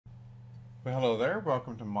Well, hello there.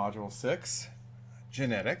 Welcome to Module 6,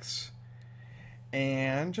 Genetics.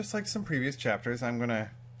 And just like some previous chapters, I'm going to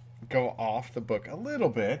go off the book a little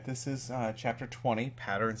bit. This is Chapter 20,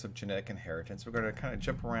 Patterns of Genetic Inheritance. We're going to kind of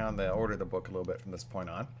jump around the order of the book a little bit from this point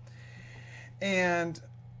on. And,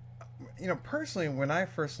 personally, when I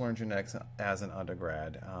first learned genetics as an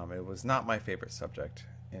undergrad, it was not my favorite subject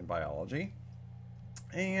in biology.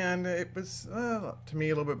 And it was, to me,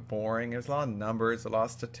 a little bit boring. There's a lot of numbers, a lot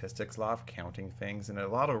of statistics, a lot of counting things, and a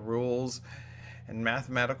lot of rules and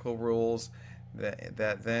mathematical rules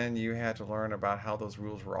that then you had to learn about how those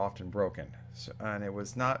rules were often broken. And it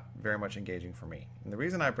was not very much engaging for me. And the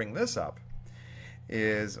reason I bring this up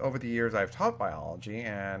is over the years I've taught biology,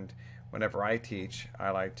 and whenever I teach, I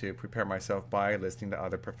like to prepare myself by listening to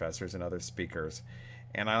other professors and other speakers.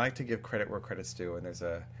 And I like to give credit where credit's due. And there's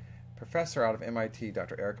a professor out of MIT,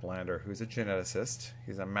 Dr. Eric Lander, who's a geneticist.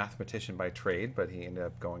 He's a mathematician by trade, but he ended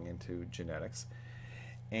up going into genetics.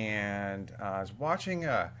 And I was watching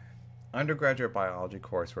a undergraduate biology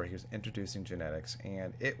course where he was introducing genetics,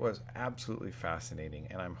 and it was absolutely fascinating.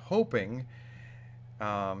 And I'm hoping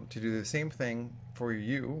to do the same thing for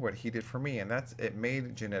you, what he did for me, and that's it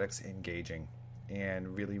made genetics engaging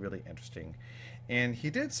and really, really interesting. And he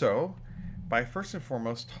did so by first and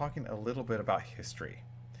foremost talking a little bit about history.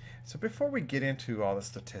 So before we get into all the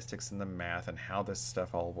statistics and the math and how this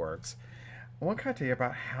stuff all works, I want to kind of tell you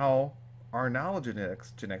about how our knowledge of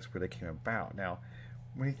genetics really came about. Now,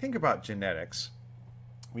 when you think about genetics,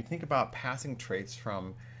 we think about passing traits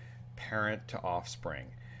from parent to offspring.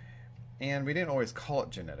 And we didn't always call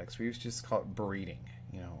it genetics. We used to just call it breeding.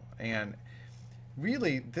 And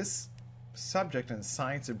really, this subject and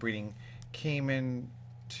science of breeding came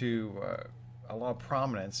into a lot of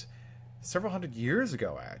prominence several hundred years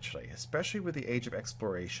ago, actually, especially with the age of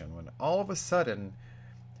exploration, when all of a sudden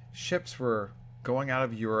ships were going out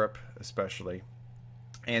of Europe, especially,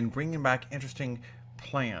 and bringing back interesting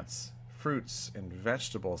plants, fruits, and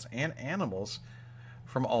vegetables and animals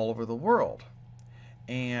from all over the world.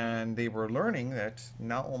 And they were learning that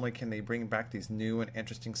not only can they bring back these new and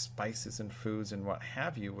interesting spices and foods and what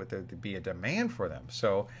have you, would there be a demand for them.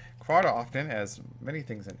 So quite often, as many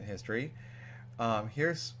things in history,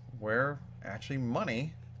 here's where actually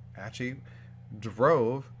money actually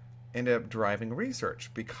ended up driving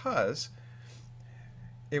research, because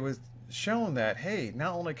it was shown that, hey,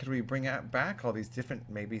 not only could we bring back all these different,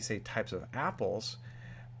 maybe say, types of apples,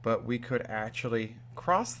 but we could actually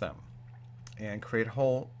cross them and create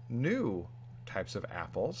whole new types of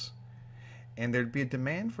apples, and there'd be a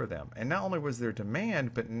demand for them. And not only was there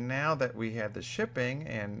demand, but now that we had the shipping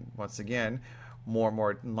and, once again, more and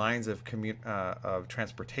more lines of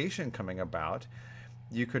transportation coming about,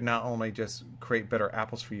 you could not only just create better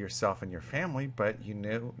apples for yourself and your family, but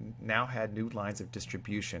now had new lines of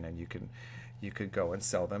distribution, and you could go and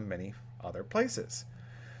sell them many other places.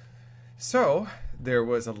 So there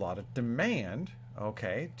was a lot of demand,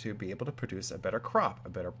 okay, to be able to produce a better crop, a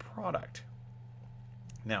better product.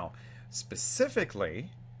 Now, specifically,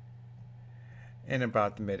 in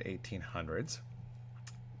about the mid 1800s,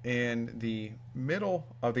 in the middle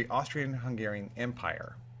of the Austrian-Hungarian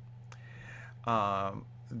Empire,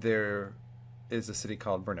 there is a city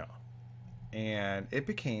called Brno, and it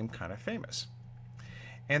became kind of famous.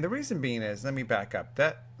 And the reason being is, let me back up,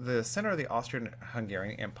 that the center of the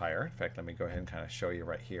Austrian-Hungarian Empire, in fact, let me go ahead and kind of show you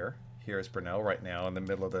right here. Here is Brno right now in the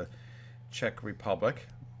middle of the Czech Republic,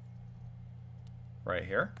 right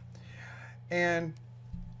here. And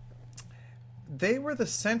they were the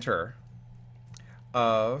center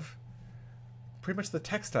of pretty much the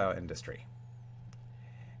textile industry.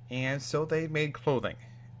 And so they made clothing.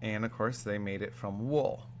 And of course, they made it from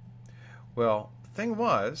wool. Well, the thing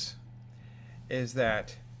is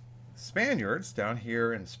that Spaniards down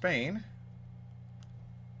here in Spain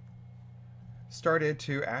started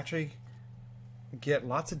to actually get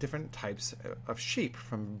lots of different types of sheep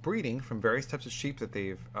from breeding from various types of sheep that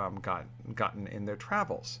they've gotten in their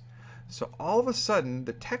travels. So all of a sudden,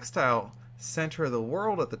 the textile center of the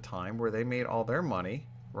world at the time, where they made all their money,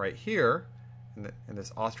 right here in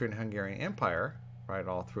this Austrian-Hungarian Empire, right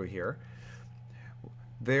all through here,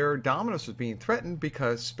 their dominance was being threatened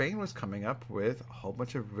because Spain was coming up with a whole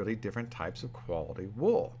bunch of really different types of quality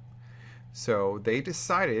wool. So they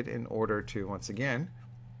decided, in order to, once again,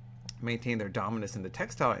 maintain their dominance in the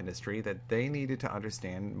textile industry, that they needed to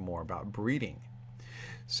understand more about breeding.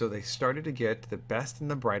 So they started to get the best and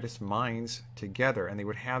the brightest minds together, and they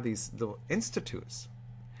would have these little institutes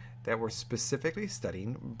that were specifically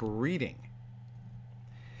studying breeding.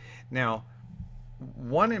 Now,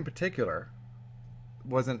 one in particular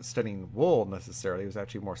wasn't studying wool necessarily, it was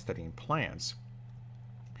actually more studying plants.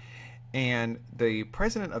 And the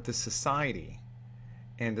president of the society,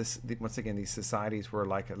 and once again, these societies were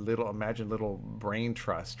like a little, imagine little brain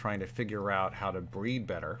trust trying to figure out how to breed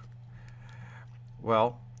better.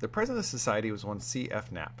 Well, the president of the society was one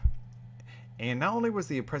C.F. Knapp. And not only was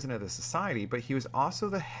he the president of the society, but he was also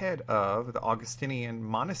the head of the Augustinian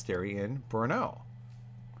monastery in Brno.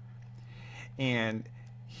 And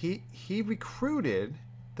he recruited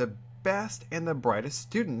the best and the brightest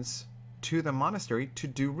students to the monastery to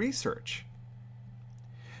do research.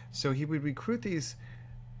 So he would recruit these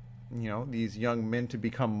young men to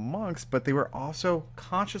become monks, but they were also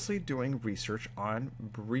consciously doing research on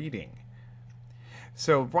breeding.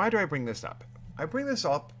 So why do I bring this up? I bring this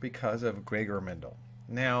up because of Gregor Mendel.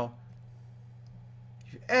 Now,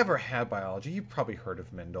 if you've ever had biology, you've probably heard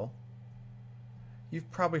of Mendel. You've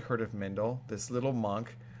probably heard of Mendel, this little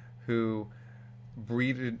monk who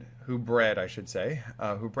bred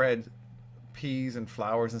peas and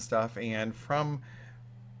flowers and stuff, and from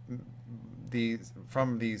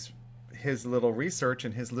his little research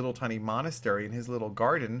in his little tiny monastery in his little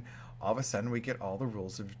garden, all of a sudden we get all the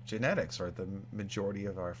rules of genetics, or the majority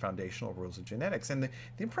of our foundational rules of genetics. And the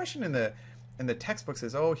impression in the textbooks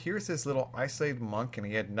is, oh, here's this little isolated monk and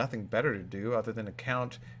he had nothing better to do other than to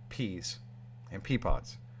count peas and pea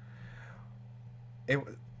pods.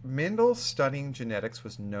 Mendel studying genetics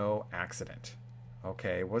was no accident.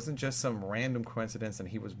 Okay, it wasn't just some random coincidence and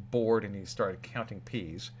he was bored and he started counting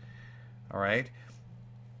peas. All right,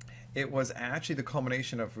 it was actually the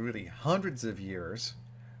culmination of really hundreds of years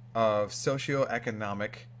of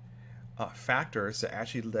socioeconomic factors that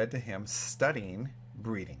actually led to him studying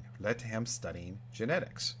breeding, led to him studying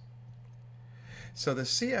genetics. So the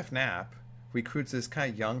C.F. Knapp recruits this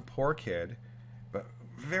kind of young, poor kid, but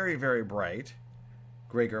very, very bright,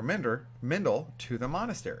 Gregor Mendel, to the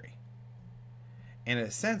monastery. And in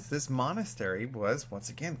a sense, this monastery was, once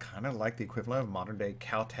again, kind of like the equivalent of modern-day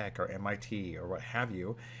Caltech or MIT or what have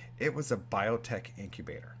you. It was a biotech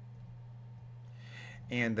incubator.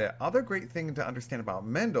 And the other great thing to understand about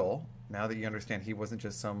Mendel, now that you understand he wasn't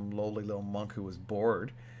just some lowly little monk who was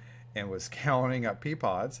bored and was counting up pea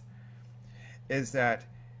pods, is that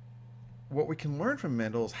what we can learn from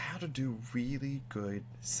Mendel is how to do really good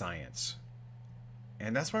science.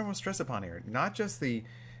 And that's what I'm going to stress upon here. Not just the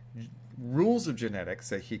rules of genetics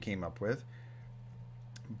that he came up with,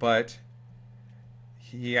 but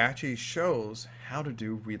he actually shows how to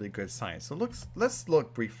do really good science. So let's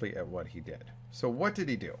look briefly at what he did. So what did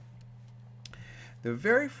he do? The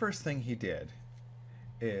very first thing he did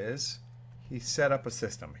is he set up a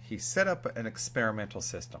system. He set up an experimental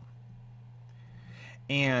system.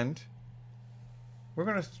 And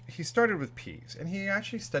he started with peas, and he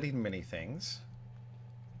actually studied many things.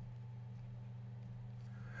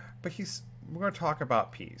 But we're going to talk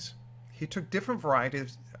about peas. He took different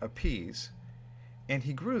varieties of peas and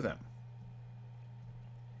he grew them.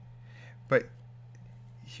 But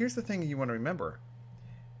here's the thing you want to remember.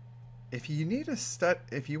 If you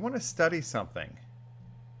want to study something,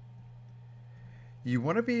 you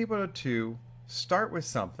want to be able to start with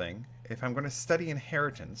something. If I'm going to study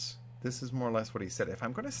inheritance, this is more or less what he said. If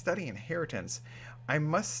I'm going to study inheritance, I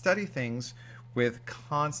must study things with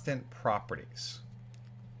constant properties.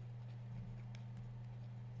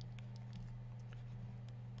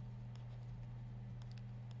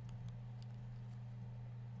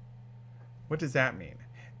 What does that mean?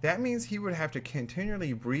 That means he would have to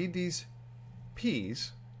continually breed these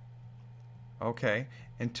peas, okay,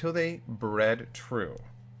 until they bred true.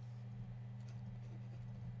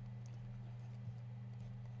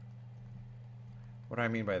 What do I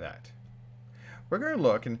mean by that? We're going to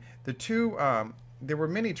look, and the two, there were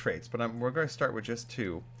many traits, but we're going to start with just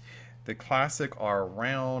two. The classic are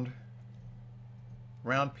round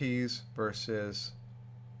peas versus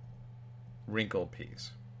wrinkled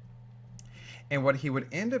peas. And what he would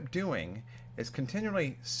end up doing is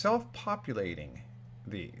continually self-populating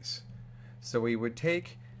these. So he would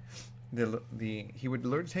take he would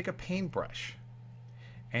learn to take a paintbrush,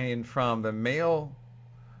 and from the male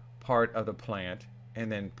part of the plant, and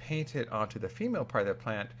then paint it onto the female part of the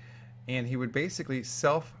plant, and he would basically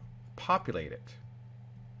self-populate it.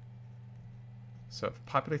 So it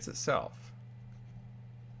populates itself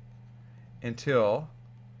until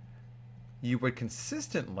you would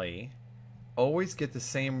consistently always get the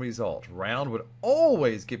same result. Round would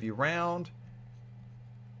always give you round,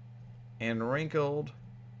 and wrinkled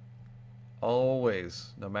always,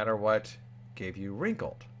 no matter what, gave you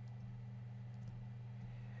wrinkled.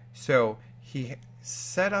 So he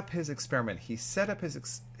set up his experiment. He set up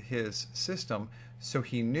his system so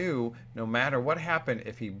he knew no matter what happened,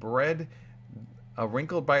 if he bred a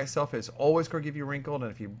wrinkled by itself, it's always going to give you wrinkled,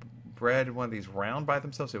 and if you bred one of these round by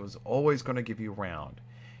themselves, it was always going to give you round.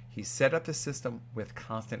 He set up the system with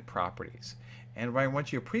constant properties. And what I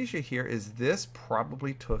want you to appreciate here is this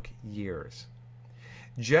probably took years.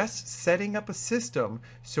 Just setting up a system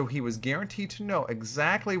so he was guaranteed to know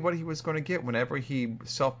exactly what he was going to get whenever he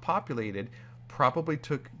self-populated probably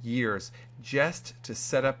took years just to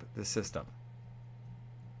set up the system.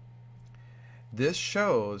 This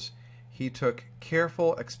shows he took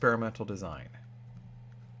careful experimental design.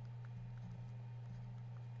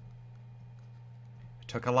 It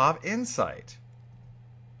took a lot of insight.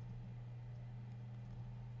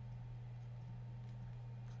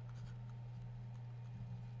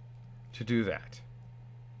 To do that.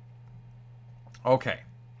 Okay.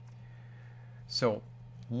 So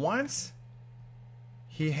once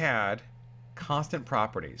he had constant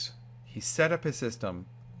properties, he set up his system.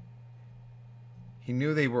 He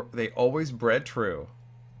knew they always bred true.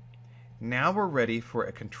 Now we're ready for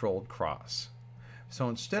a controlled cross. So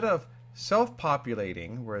instead of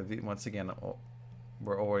self-populating, where once again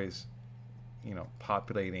we're always,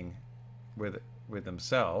 populating with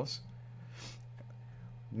themselves.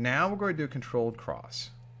 Now we're going to do a controlled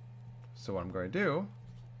cross. So what I'm going to do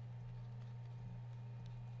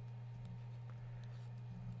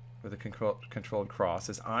with a controlled cross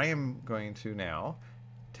is I am going to now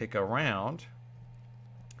take a round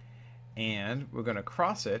and we're going to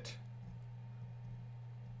cross it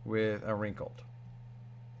with a wrinkled.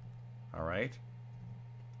 All right?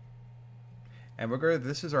 And we're going to,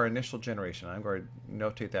 this is our initial generation. I'm going to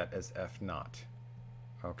notate that as F naught.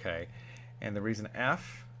 Okay? And the reason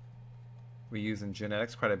F we use in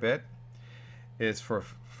genetics quite a bit is for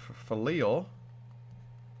filial,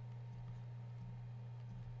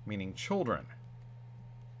 meaning children.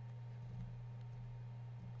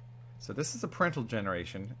 So this is a parental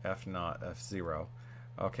generation, F naught, F0.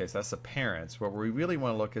 Okay, so that's the parents. What we really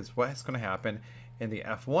want to look is what's going to happen in the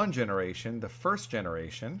F1 generation, the first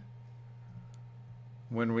generation,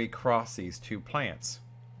 when we cross these two plants.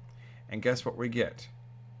 And guess what we get?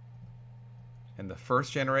 In the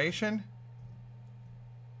first generation,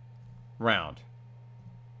 round.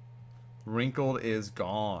 Wrinkled is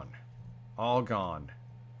gone. All gone.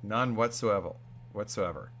 None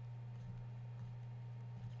whatsoever.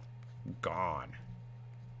 Gone.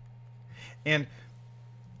 And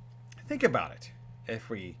think about it. If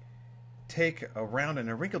we take a round and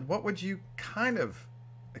a wrinkled, what would you kind of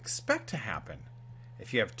expect to happen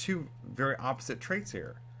if you have two very opposite traits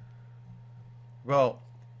here? Well,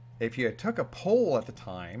 if you had took a poll at the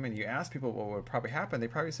time and you asked people what would probably happen, they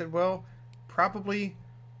probably said, well, probably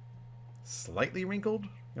slightly wrinkled,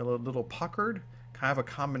 a little puckered, kind of a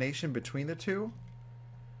combination between the two.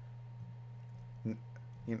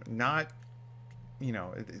 Not,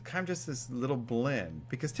 it's kind of just this little blend.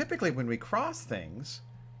 Because typically when we cross things,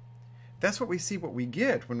 that's what we see, what we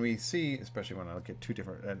get when we see, especially when I look at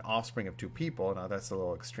an offspring of two people. Now that's a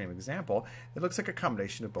little extreme example. It looks like a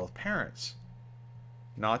combination of both parents,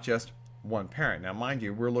 not just one parent. Now, mind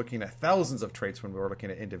you, we're looking at thousands of traits when we're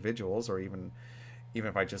looking at individuals, or even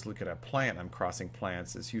if I just look at a plant, I'm crossing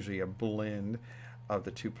plants. It's usually a blend of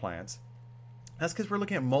the two plants. That's because we're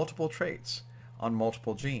looking at multiple traits on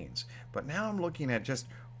multiple genes. But now I'm looking at just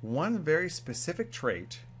one very specific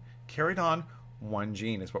trait carried on one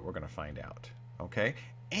gene is what we're going to find out. Okay?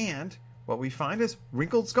 And what we find is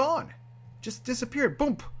wrinkled's gone. Just disappeared.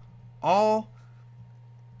 Boom. All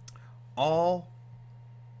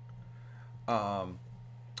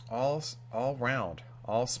round,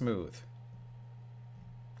 all smooth.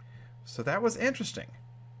 So that was interesting.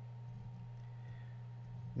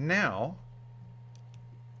 Now,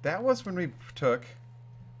 that was when we took,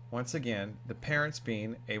 once again, the parents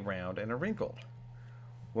being a round and a wrinkled.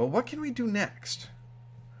 Well, what can we do next?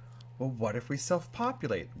 Well, what if we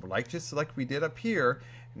self-populate? Just like we did up here,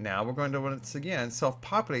 now we're going to, once again,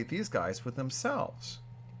 self-populate these guys with themselves.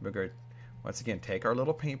 We're going to, once again, take our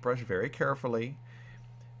little paintbrush very carefully.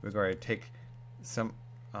 We're going to take some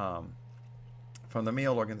from the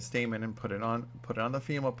male organ, the stamen, and put it on the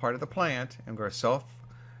female part of the plant, and we're going to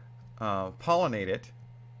self-pollinate it,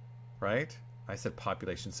 right? I said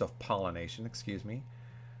population, self-pollination, excuse me.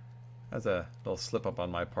 That's a little slip up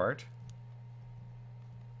on my part.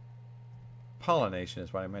 Pollination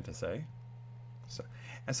is what I meant to say.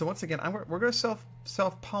 So once again, we're going to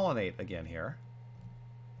self-pollinate again here,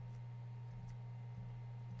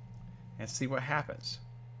 and see what happens.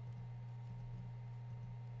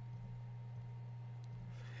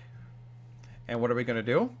 And what are we going to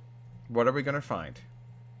do? What are we going to find?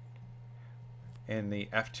 In the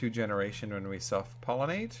F2 generation when we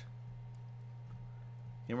self-pollinate,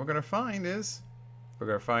 and we're going to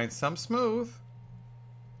find some smooth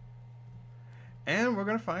And we're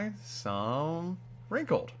going to find some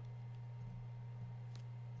wrinkled.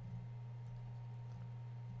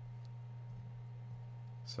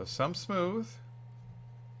 So some smooth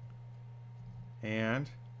and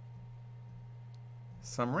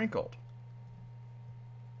some wrinkled.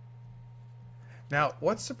 Now,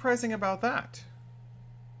 what's surprising about that?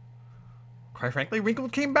 Quite frankly,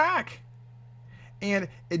 wrinkled came back. And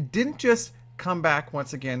it didn't just come back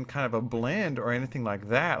once again kind of a blend or anything like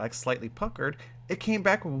that, like slightly puckered. It came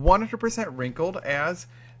back 100% wrinkled as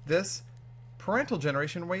this parental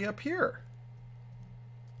generation way up here.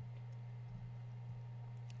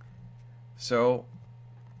 So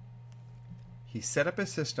he set up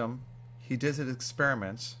his system. He did his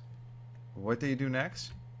experiments. What did he do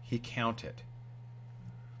next? He counted.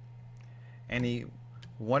 And he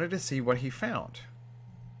wanted to see what he found.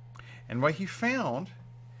 And what he found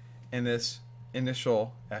in this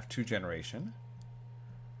initial F2 generation,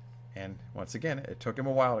 and once again, it took him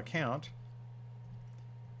a while to count,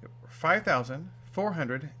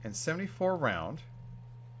 5,474 round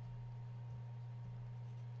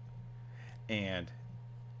and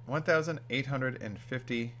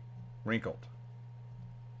 1,850 wrinkled.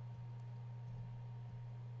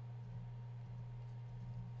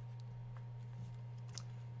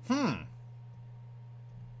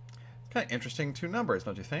 Kind of interesting two numbers,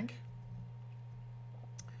 don't you think?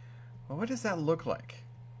 Well, what does that look like?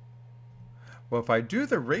 Well, if I do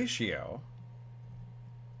the ratio,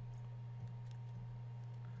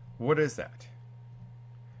 what is that?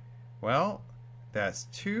 Well, that's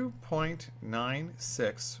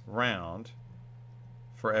 2.96 round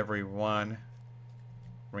for every one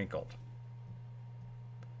wrinkled.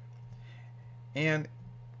 And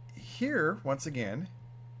here, once again,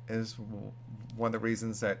 is one of the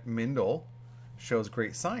reasons that Mendel shows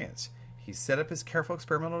great science. He set up his careful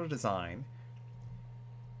experimental design.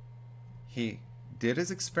 He did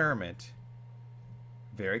his experiment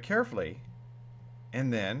very carefully,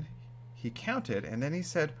 and then he counted, and then he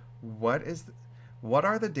said, what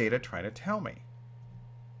are the data trying to tell me?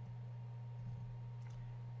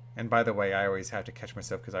 And by the way, I always have to catch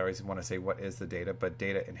myself because I always want to say what is the data, but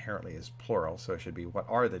data inherently is plural, so it should be what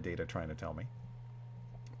are the data trying to tell me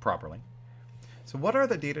properly. So what are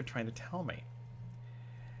the data trying to tell me?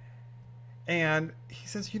 And he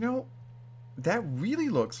says, you know, that really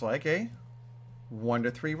looks like a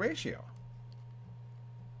 1-to-3 ratio.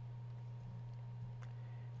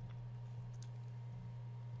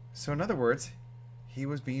 So in other words, he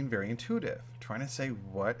was being very intuitive, trying to say,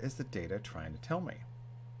 what is the data trying to tell me?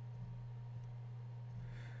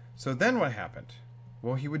 So then what happened?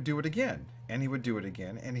 Well, he would do it again, and he would do it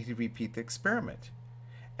again, and he'd repeat the experiment.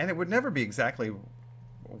 And it would never be exactly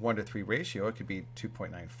 1-to-3 ratio. It could be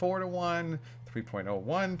 2.94 to 1,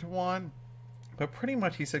 3.01 to 1. But pretty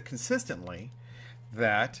much he said consistently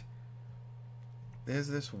that there's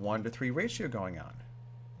this 1-to-3 ratio going on.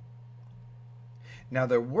 Now,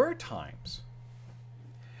 there were times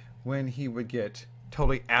when he would get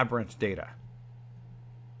totally aberrant data.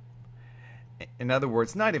 In other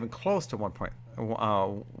words, not even close to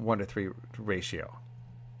 1-to-3 ratio.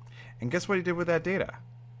 And guess what he did with that data?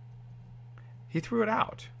 He threw it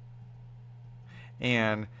out.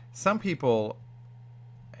 And some people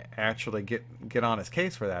actually get on his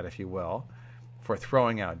case for that, if you will, for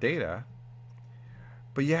throwing out data.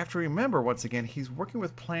 But you have to remember, once again, he's working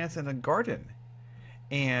with plants in a garden.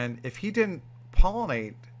 And if he didn't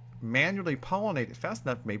manually pollinate it fast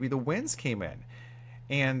enough, maybe the winds came in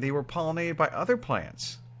and they were pollinated by other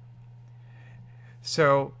plants.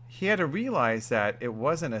 So he had to realize that it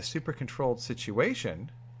wasn't a super controlled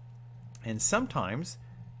situation, and sometimes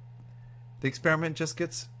the experiment just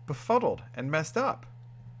gets befuddled and messed up,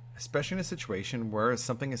 especially in a situation where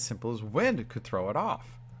something as simple as wind could throw it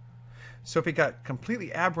off. So if he got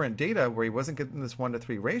completely aberrant data where he wasn't getting this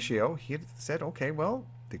 1-to-3 ratio, he had said, okay, well,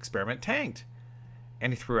 the experiment tanked.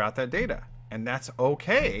 And he threw out that data. And that's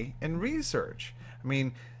okay in research. I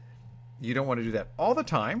mean, you don't want to do that all the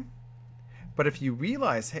time. But if you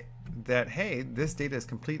realize that, hey, this data is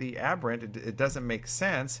completely aberrant, it doesn't make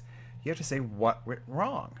sense, you have to say, what went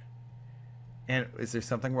wrong? And is there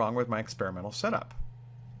something wrong with my experimental setup?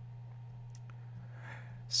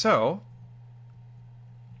 So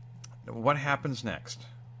what happens next?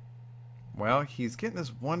 Well, he's getting this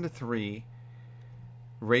 1-to-3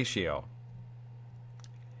 ratio,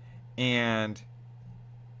 and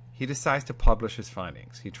he decides to publish his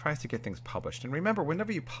findings. He tries to get things published. And remember,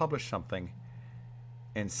 whenever you publish something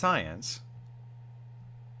in science,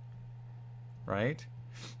 right,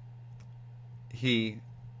 you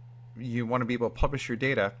want to be able to publish your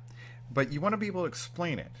data, but you want to be able to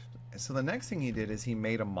explain it. So the next thing he did is he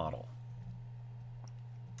made a model.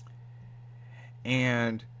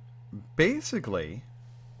 And basically,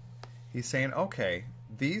 he's saying, okay,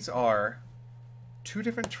 these are two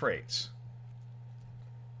different traits.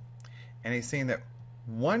 And he's saying that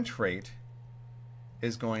one trait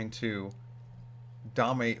is going to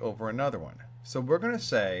dominate over another one. So we're going to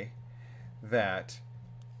say that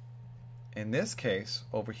in this case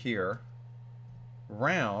over here,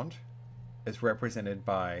 round is represented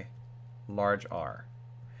by large R.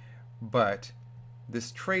 But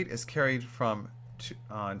this trait is carried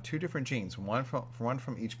on two different genes, one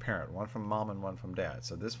from each parent, one from mom and one from dad.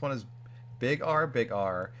 So this one is big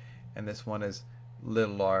R, and this one is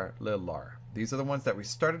little r, little r. These are the ones that we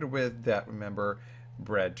started with that, remember,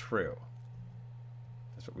 bred true.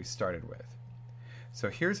 That's what we started with. So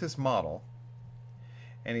here's his model.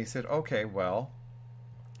 And he said, okay, well,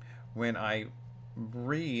 when I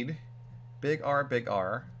breed big R,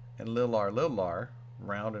 and little r,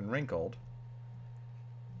 round and wrinkled,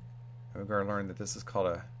 we're going to learn that this is called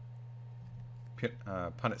a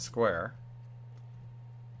Punnett square.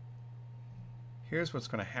 Here's what's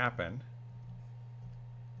going to happen.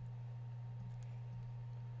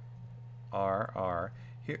 R.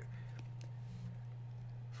 Here,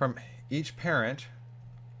 from each parent,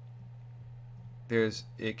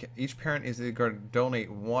 each parent is going to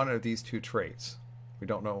donate one of these two traits. We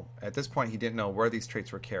don't know at this point. He didn't know where these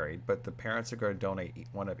traits were carried, but the parents are going to donate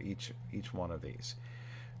one of each one of these.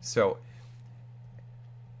 So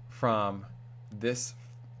from this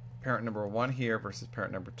parent number 1 here versus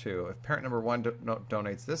parent number 2, if parent number 1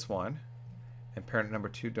 donates this one, and parent number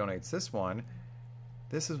 2 donates this one,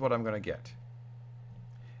 this is what I'm going to get.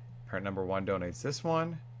 Parent number 1 donates this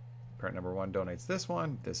one. Parent number 1 donates this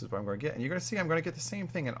one. This is what I'm going to get. And you're going to see I'm going to get the same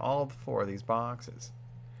thing in all 4 of these boxes.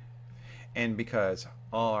 And because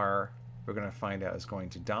R, we're going to find out, is going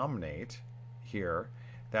to dominate here,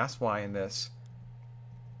 that's why in this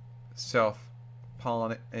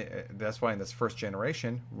that's why in this first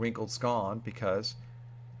generation, wrinkled's gone, because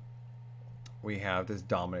we have this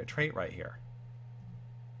dominant trait right here.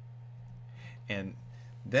 And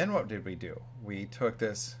then what did we do? We took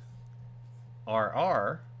this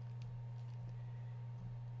RR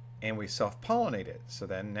and we self-pollinated. So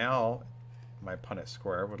then now my Punnett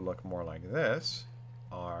square would look more like this.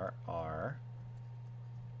 R.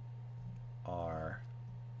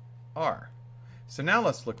 So now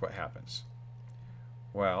let's look what happens.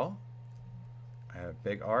 Well, I have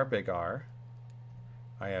big R.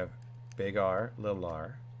 I have big R, little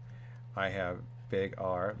r. I have big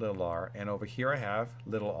R, little r. And over here I have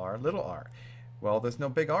little r. Well, there's no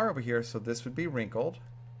big R over here, so this would be wrinkled.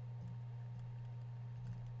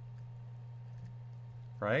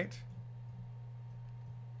 Right?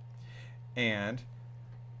 And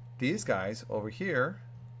these guys over here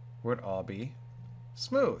would all be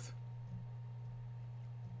smooth.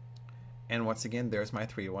 And once again, there's my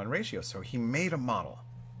 3-to-1 ratio. So he made a model.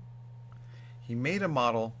 He made a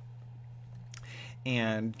model.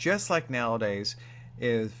 And just like nowadays,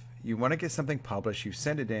 if you want to get something published, you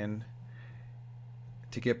send it in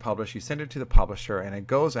to get published. You send it to the publisher, and it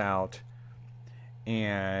goes out,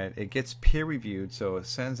 and it gets peer reviewed. So it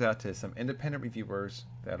sends out to some independent reviewers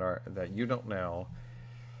that you don't know,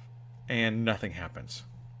 and nothing happens.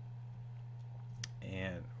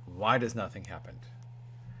 And why does nothing happen?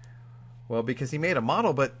 Well, because he made a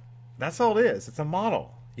model, but that's all it is. It's a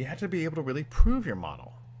model. You have to be able to really prove your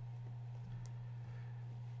model.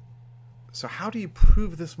 So how do you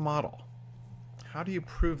prove this model? How do you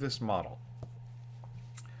prove this model?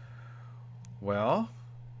 Well,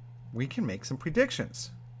 we can make some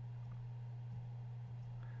predictions.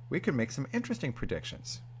 We can make some interesting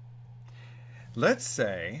predictions. Let's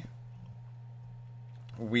say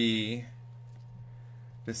we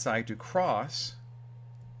decide to cross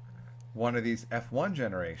one of these F1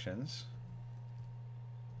 generations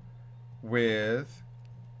with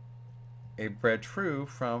a bred true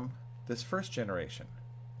from this first generation.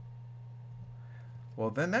 Well,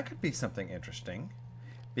 then that could be something interesting,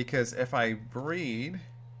 because if I breed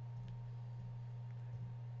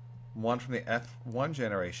one from the F1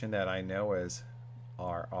 generation that I know is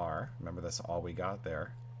RR, remember that's all we got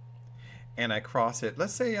there, and I cross it,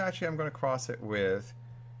 let's say actually I'm going to cross it with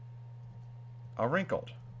a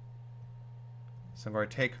wrinkled. So I'm going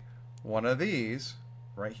to take one of these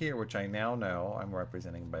right here, which I now know I'm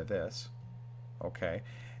representing by this, okay,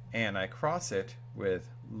 and I cross it with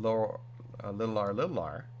little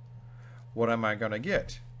r. What am I going to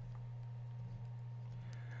get?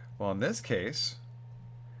 Well, in this case,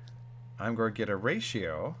 I'm going to get a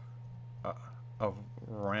ratio of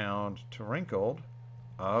round to wrinkled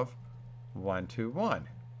of 1:1.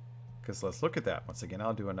 Because let's look at that. Once again,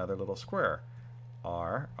 I'll do another little square.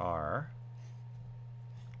 R.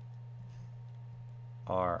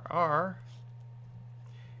 R.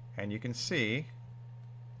 And you can see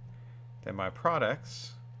that my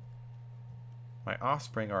products, my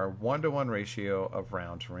offspring, are a 1-to-1 ratio of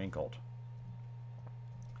round to wrinkled.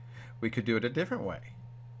 We could do it a different way.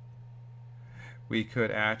 We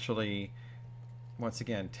could actually, once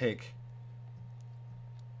again, take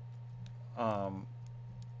and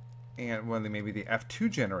maybe the F2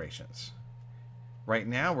 generations. Right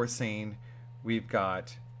now we're saying we've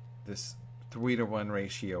got this 3-to-1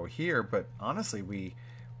 ratio here, but honestly we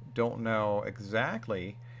don't know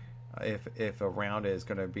exactly if a round is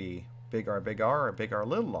going to be big R or big R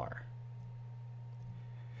little r.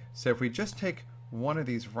 So if we just take one of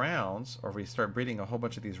these rounds, or if we start breeding a whole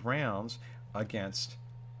bunch of these rounds against,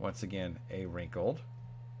 once again, a wrinkled,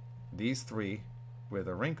 these three with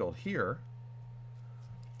a wrinkled here,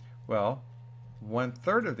 well,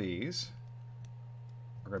 1/3 of these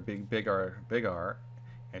are going to be big R,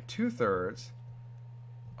 and 2/3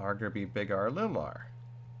 are going to be big R, little r.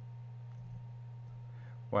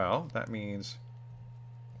 Well, that means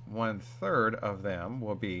 1/3 of them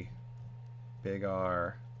will be big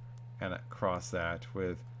R, and cross that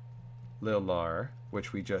with little r,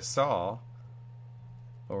 which we just saw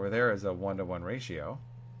over there as a 1-to-1 ratio,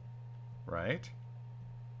 right?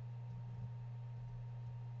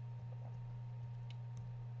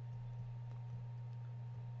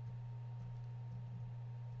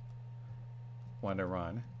 One to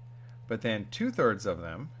run. But then 2/3 of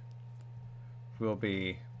them will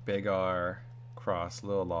be big R cross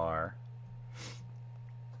little r.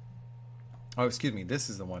 Oh, excuse me, this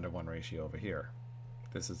is the 1-to-1 ratio over here.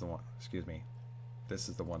 This is the one, excuse me. This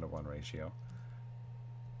is the 1-to-1 ratio.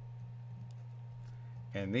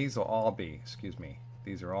 And these will all be, excuse me,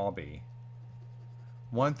 these are all be.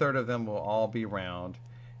 1/3 of them will all be round,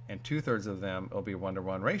 and 2/3 of them will be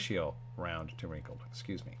 1-to-1 ratio round to wrinkled,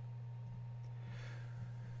 excuse me.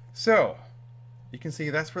 So, you can see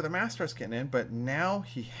that's where the math starts getting in, but now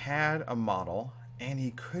he had a model and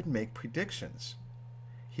he could make predictions.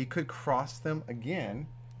 He could cross them again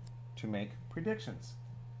to make predictions.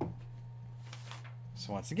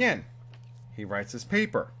 So once again, he writes his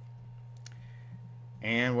paper.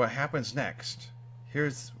 And what happens next?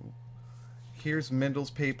 Here's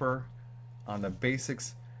Mendel's paper on the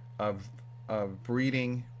basics of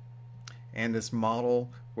breeding, and this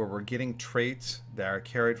model where we're getting traits that are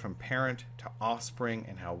carried from parent to offspring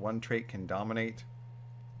and how one trait can dominate.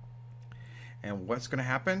 And what's going to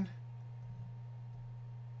happen?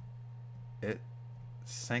 It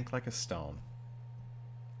sank like a stone.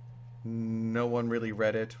 No one really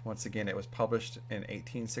read it. Once again, it was published in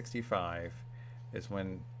 1865 is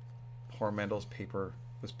when poor Mendel's paper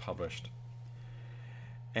was published.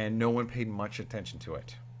 And no one paid much attention to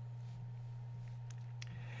it.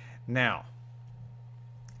 Now,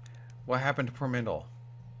 what happened to poor Mendel?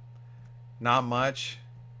 Not much.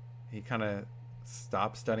 He kind of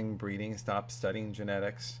stopped studying breeding, stopped studying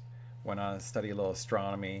genetics, went on to study a little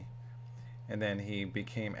astronomy, and then he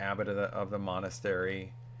became abbot of the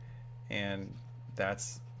monastery, and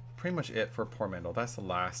that's pretty much it for poor Mendel. That's the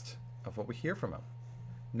last of what we hear from him.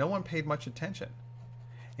 No one paid much attention,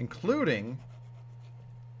 including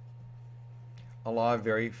a lot of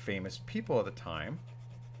very famous people at the time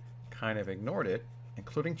kind of ignored it,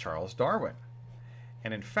 including Charles Darwin.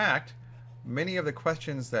 And in fact, many of the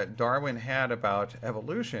questions that Darwin had about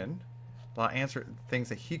evolution, a lot of things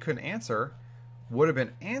that he couldn't answer, would have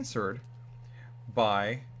been answered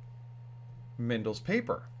by Mendel's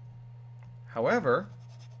paper. However,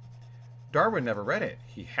 Darwin never read it.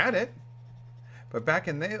 He had it, but back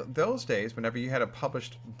in those days, whenever you had a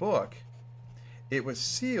published book, it was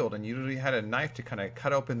sealed, and you usually had a knife to kind of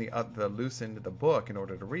cut open the loose end of the book in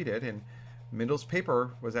order to read it. And Mendel's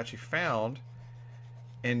paper was actually found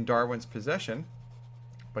in Darwin's possession,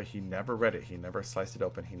 but he never read it. He never sliced it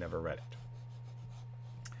open. He never read it.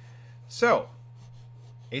 So,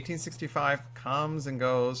 1865 comes and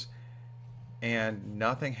goes, and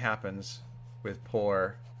nothing happens with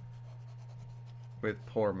poor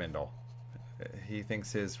Mendel. He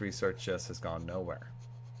thinks his research just has gone nowhere.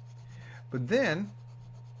 But then,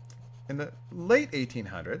 in the late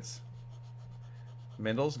 1800s,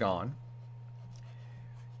 Mendel's gone,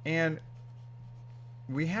 and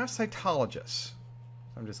we have cytologists.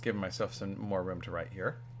 I'm just giving myself some more room to write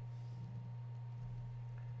here.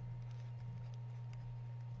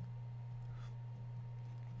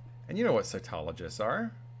 And you know what cytologists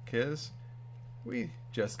are, because we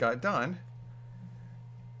just got done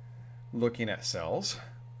looking at cells.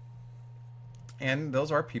 And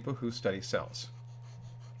those are people who study cells.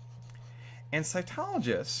 And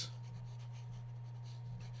cytologists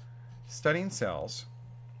studying cells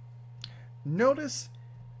notice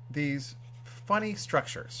these funny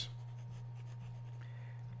structures.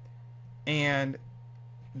 And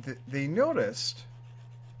they noticed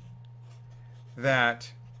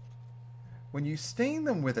that when you stain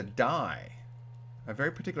them with a dye, a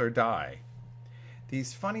very particular dye,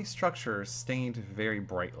 these funny structures stained very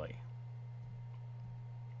brightly.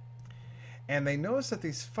 And they noticed that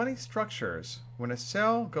these funny structures, when a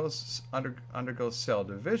cell undergoes cell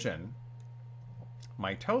division,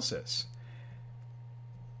 mitosis,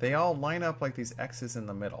 they all line up like these X's in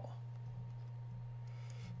the middle.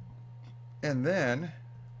 And then,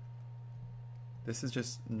 this is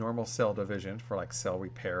just normal cell division for like cell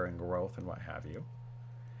repair and growth and what have you.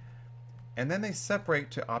 And then they separate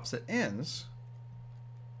to opposite ends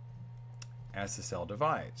as the cell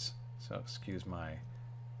divides. So excuse my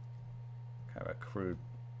kind of a crude,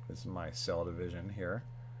 this is my cell division here.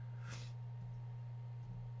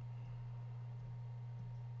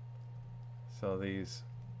 So these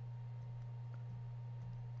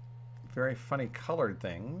very funny colored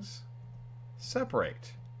things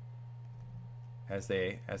separate as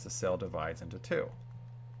the cell divides into two.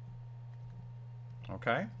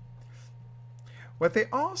 Okay? What they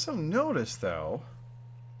also noticed, though,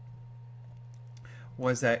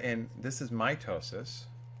 was that this is mitosis.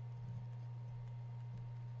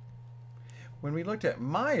 When we looked at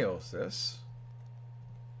meiosis,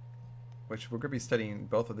 which we're going to be studying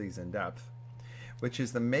both of these in depth, which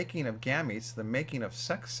is the making of gametes, the making of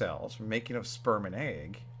sex cells, making of sperm and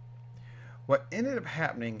egg, what ended up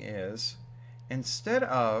happening is, instead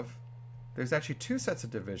of, there's actually two sets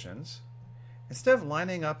of divisions. Instead of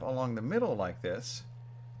lining up along the middle like this,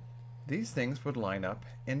 these things would line up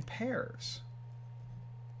in pairs.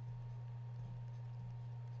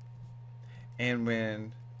 And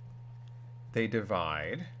when they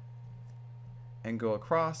divide and go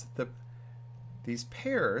across, these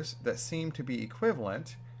pairs that seem to be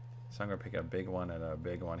equivalent, so I'm going to pick a big one and a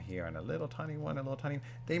big one here and a little tiny one and a little tiny one,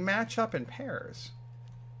 they match up in pairs.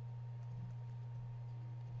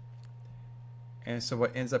 And so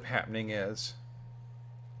what ends up happening is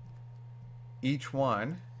each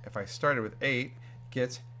one, if I started with 8,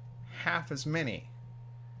 gets half as many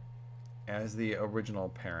as the original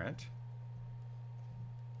parent.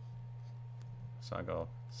 So I go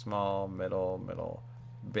small, middle, middle,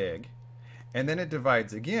 big. And then it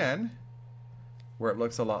divides again, where it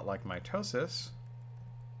looks a lot like mitosis.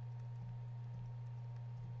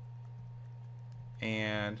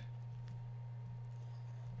 And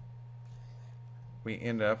we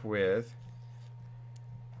end up with,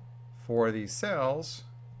 for these cells,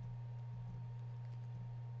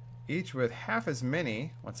 each with half as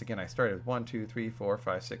many, once again I started with 1, 2, 3, 4,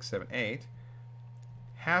 5, 6, 7, 8,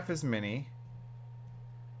 half as many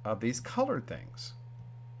of these colored things.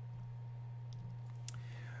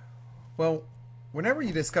 Well, whenever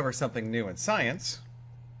you discover something new in science,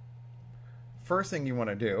 first thing you want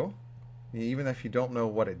to do, even if you don't know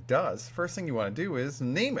what it does, first thing you want to do is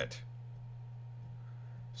name it.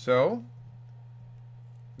 So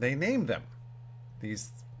they named them, these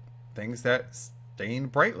things that stain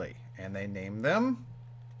brightly, and they named them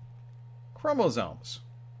chromosomes.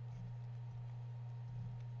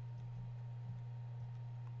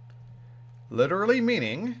 Literally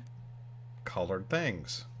meaning colored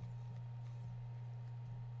things.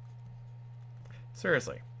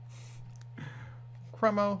 Seriously.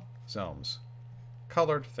 Chromosomes.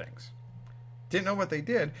 Colored things. Didn't know what they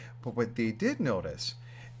did, but what they did notice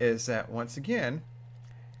is that, once again,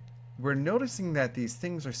 we're noticing that these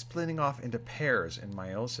things are splitting off into pairs in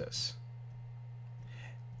meiosis.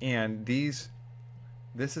 And this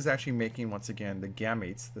is actually making, once again, the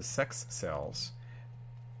gametes, the sex cells,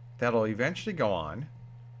 that'll eventually go on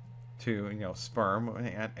to, sperm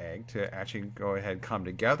and egg to actually go ahead and come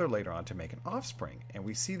together later on to make an offspring. And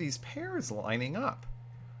we see these pairs lining up.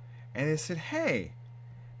 And they said, hey,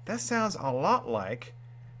 that sounds a lot like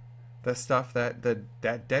the stuff that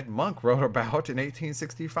that dead monk wrote about in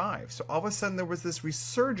 1865. So all of a sudden there was this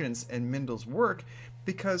resurgence in Mendel's work,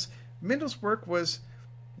 because Mendel's work was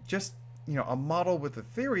just, a model with a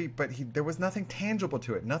theory, but there was nothing tangible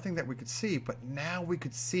to it, nothing that we could see. But now we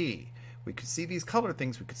could see. We could see these colored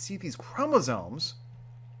things. We could see these chromosomes,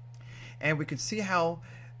 and we could see how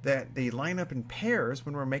that they line up in pairs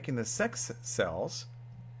when we're making the sex cells.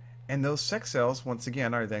 And those sex cells, once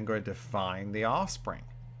again, are then going to define the offspring.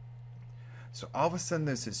 So all of a sudden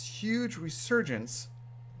there's this huge resurgence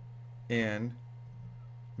in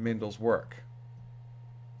Mendel's work.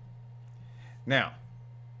 Now,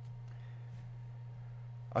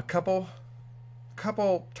 a couple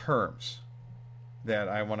terms that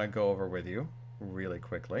I want to go over with you really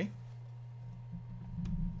quickly.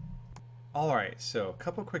 All right, so a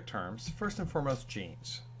couple quick terms. First and foremost,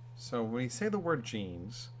 genes. So when you say the word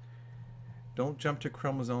genes, don't jump to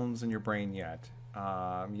chromosomes in your brain yet.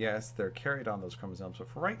 Yes, they're carried on those chromosomes, but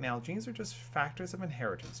for right now, genes are just factors of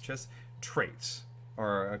inheritance, just traits,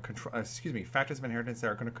 or factors of inheritance that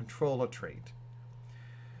are going to control a trait.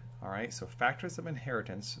 All right, so factors of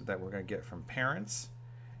inheritance that we're going to get from parents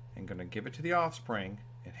and going to give it to the offspring,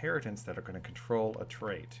 inheritance that are going to control a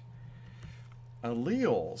trait.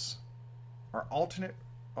 Alleles are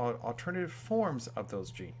alternative forms of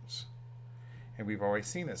those genes. And we've already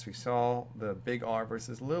seen this. We saw the big R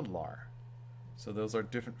versus little r. So those are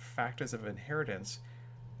different factors of inheritance.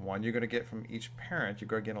 One you're going to get from each parent. You're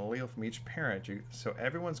going to get an allele from each parent. So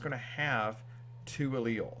everyone's going to have two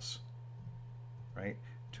alleles, right?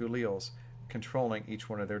 Two alleles controlling each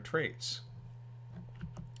one of their traits.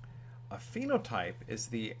 A phenotype is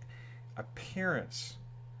the appearance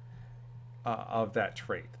of that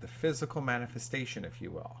trait, the physical manifestation, if you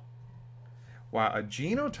will. While a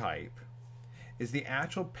genotype is the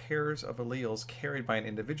actual pairs of alleles carried by an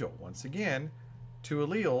individual. Once again, two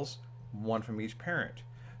alleles, one from each parent.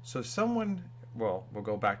 So someone, well, we'll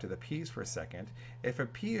go back to the P's for a second. If a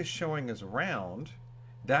P is showing as round,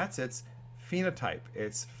 that's its phenotype,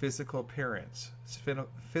 its physical appearance, its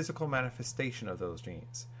physical manifestation of those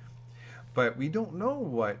genes. But we don't know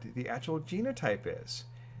what the actual genotype is.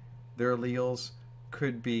 Their alleles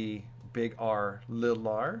could be big R, little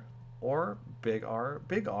r, or big R,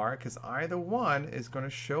 because either one is going to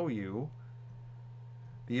show you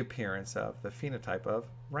the appearance of the phenotype of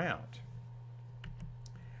round.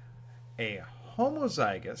 A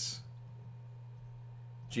homozygous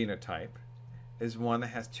genotype is one that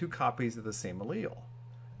has two copies of the same allele.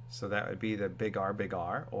 So that would be the big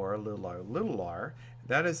R, or little r.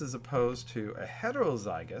 That is as opposed to a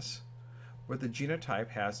heterozygous, where the genotype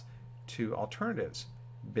has two alternatives,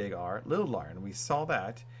 big R, little r. And we saw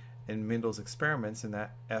that in Mendel's experiments in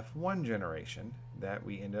that F1 generation, that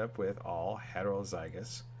we ended up with all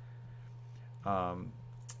heterozygous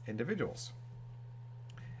individuals.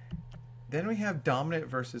 Then we have dominant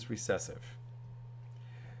versus recessive.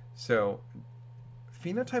 So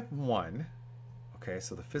phenotype 1, okay,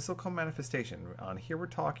 so the physical manifestation, on here we're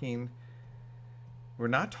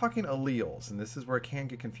not talking alleles, and this is where it can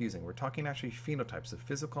get confusing. We're talking actually phenotypes, the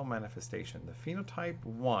physical manifestation. The phenotype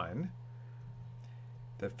 1,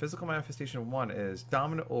 the physical manifestation of 1 is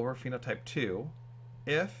dominant over phenotype 2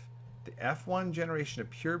 if the F1 generation of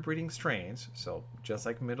pure breeding strains, so just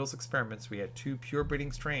like Mendel's experiments, we had two pure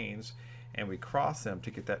breeding strains and we crossed them to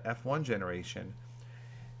get that F1 generation,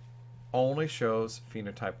 only shows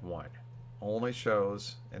phenotype 1. Only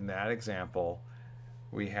shows, in that example,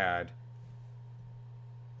 we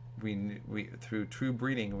through true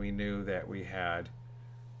breeding, we knew that we had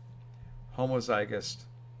homozygous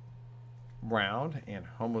round and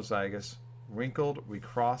homozygous wrinkled. We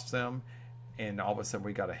crossed them, and all of a sudden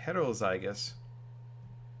we got a heterozygous,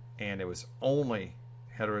 and it was only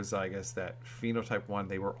heterozygous that phenotype 1,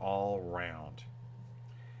 they were all round.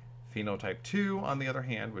 Phenotype 2, on the other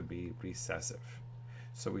hand, would be recessive.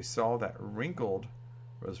 So we saw that wrinkled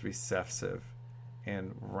was recessive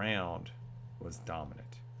and round was dominant.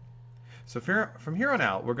 So from here on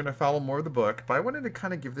out, we're going to follow more of the book, but I wanted to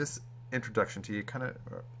kind of give this introduction to you, kind of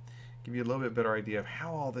give you a little bit better idea of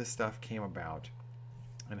how all this stuff came about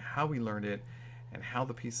and how we learned it and how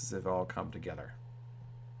the pieces have all come together.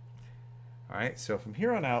 All right, so from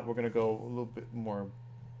here on out, we're going to go a little bit more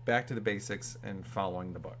back to the basics and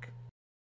following the book.